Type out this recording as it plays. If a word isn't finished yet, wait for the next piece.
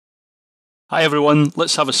Hi everyone,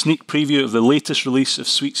 let's have a sneak preview of the latest release of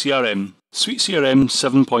SuiteCrm. SuiteCrm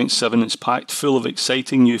 7.7 is packed full of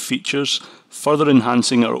exciting new features, further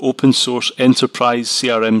enhancing our open source enterprise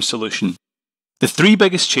CRM solution. The three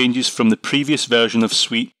biggest changes from the previous version of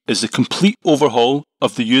Suite is the complete overhaul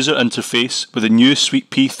of the user interface with a new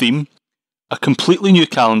SuiteP theme, a completely new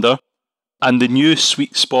calendar, and the new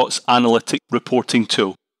SuiteSpots analytic reporting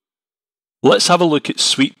tool. Let's have a look at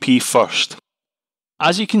SuiteP first.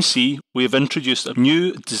 As you can see, we have introduced a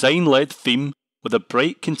new design-led theme with a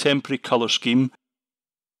bright contemporary colour scheme,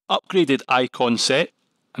 upgraded icon set,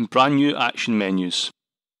 and brand new action menus.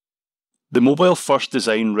 The mobile-first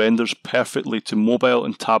design renders perfectly to mobile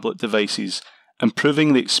and tablet devices,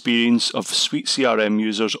 improving the experience of SuiteCrm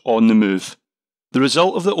users on the move. The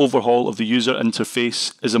result of the overhaul of the user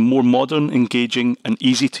interface is a more modern, engaging, and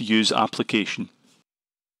easy-to-use application.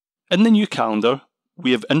 In the new calendar,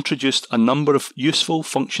 we have introduced a number of useful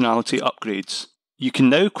functionality upgrades. You can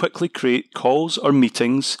now quickly create calls or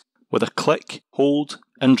meetings with a click, hold,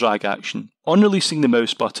 and drag action. On releasing the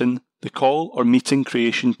mouse button, the call or meeting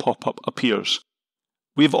creation pop-up appears.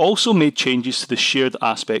 We have also made changes to the shared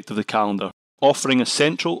aspect of the calendar, offering a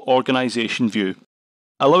central organisation view,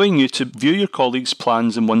 allowing you to view your colleagues'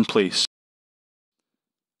 plans in one place.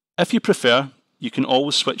 If you prefer, you can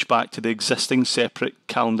always switch back to the existing separate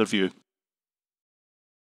calendar view.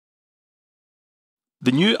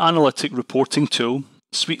 The new analytic reporting tool,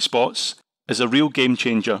 SuiteSpots, is a real game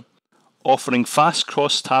changer, offering fast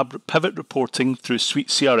cross-tab pivot reporting through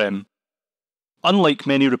SuiteCrm. Unlike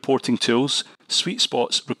many reporting tools,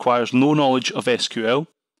 SuiteSpots requires no knowledge of SQL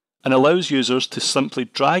and allows users to simply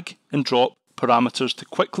drag and drop parameters to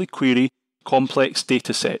quickly query complex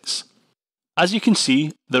datasets. As you can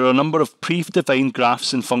see, there are a number of pre-defined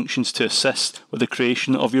graphs and functions to assist with the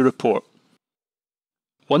creation of your report.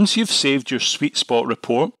 Once you've saved your SuiteSpot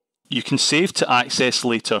report, you can save to access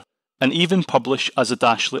later and even publish as a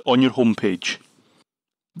dashlet on your homepage.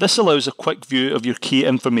 This allows a quick view of your key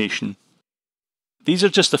information. These are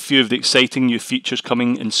just a few of the exciting new features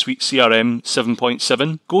coming in SuiteCrm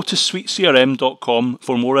 7.7. Go to suitecrm.com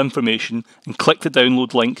for more information and click the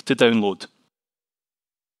download link to download.